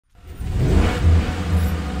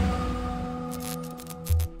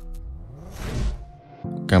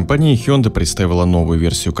Компания Hyundai представила новую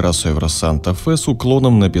версию кроссовера Santa Fe с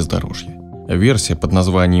уклоном на бездорожье. Версия под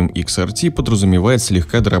названием XRT подразумевает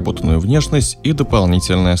слегка доработанную внешность и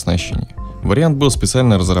дополнительное оснащение. Вариант был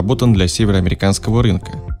специально разработан для североамериканского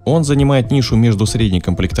рынка. Он занимает нишу между средней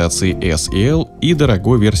комплектацией S и L и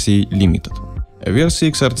дорогой версией Limited.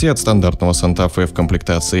 Версия XRT от стандартного Santa Fe в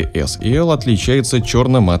комплектации S и L отличается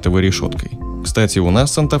черно-матовой решеткой. Кстати, у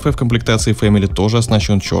нас Santa Fe в комплектации Family тоже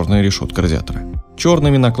оснащен черной решеткой радиатора.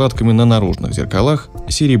 Черными накладками на наружных зеркалах,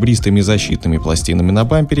 серебристыми защитными пластинами на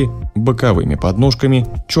бампере, боковыми подножками,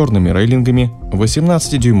 черными рейлингами,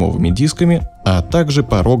 18-дюймовыми дисками, а также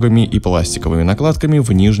порогами и пластиковыми накладками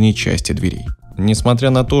в нижней части дверей.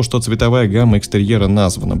 Несмотря на то, что цветовая гамма экстерьера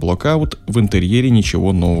названа Blockout, в интерьере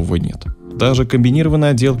ничего нового нет. Даже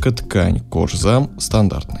комбинированная отделка ткань кожзам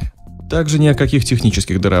стандартная. Также ни о каких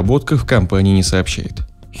технических доработках компания не сообщает.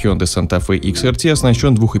 Hyundai Santa Fe XRT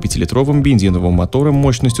оснащен 2,5-литровым бензиновым мотором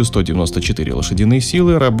мощностью 194 лошадиные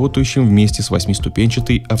силы, работающим вместе с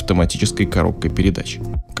 8-ступенчатой автоматической коробкой передач.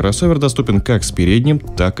 Кроссовер доступен как с передним,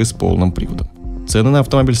 так и с полным приводом. Цены на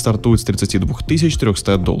автомобиль стартуют с $32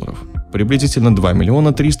 300, приблизительно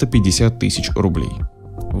 2 350 000 рублей.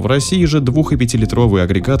 В России же 2,5-литровый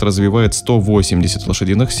агрегат развивает 180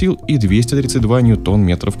 лошадиных сил и 232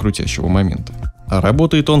 ньютон-метров крутящего момента. А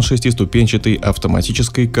работает он 6-ступенчатой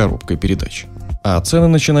автоматической коробкой передач. А цены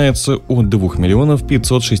начинаются от 2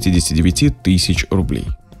 569 000 рублей.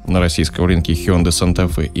 На российском рынке Hyundai Santa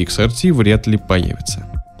Fe XRT вряд ли появится.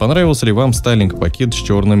 Понравился ли вам стайлинг-пакет с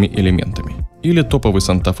черными элементами? Или топовый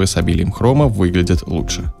Santa Fe с обилием хрома выглядит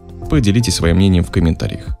лучше? Поделитесь своим мнением в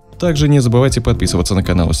комментариях. Также не забывайте подписываться на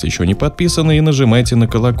канал, если еще не подписаны, и нажимайте на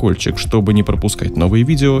колокольчик, чтобы не пропускать новые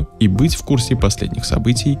видео и быть в курсе последних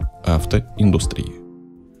событий автоиндустрии.